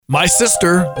My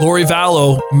sister, Lori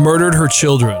Vallow, murdered her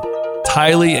children,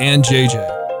 Tylee and JJ,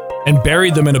 and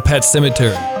buried them in a pet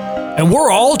cemetery. And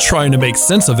we're all trying to make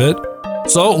sense of it,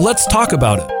 so let's talk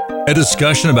about it. A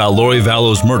discussion about Lori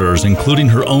Vallow's murders, including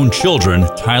her own children,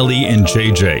 Tylee and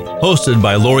JJ, hosted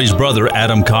by Lori's brother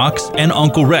Adam Cox and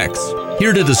Uncle Rex,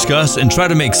 here to discuss and try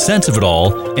to make sense of it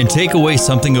all and take away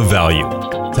something of value.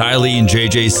 Tylee and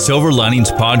JJ's Silver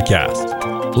Linings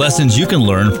Podcast. Lessons you can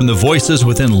learn from the voices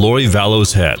within Lori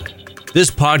Vallow's head. This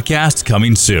podcast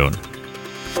coming soon.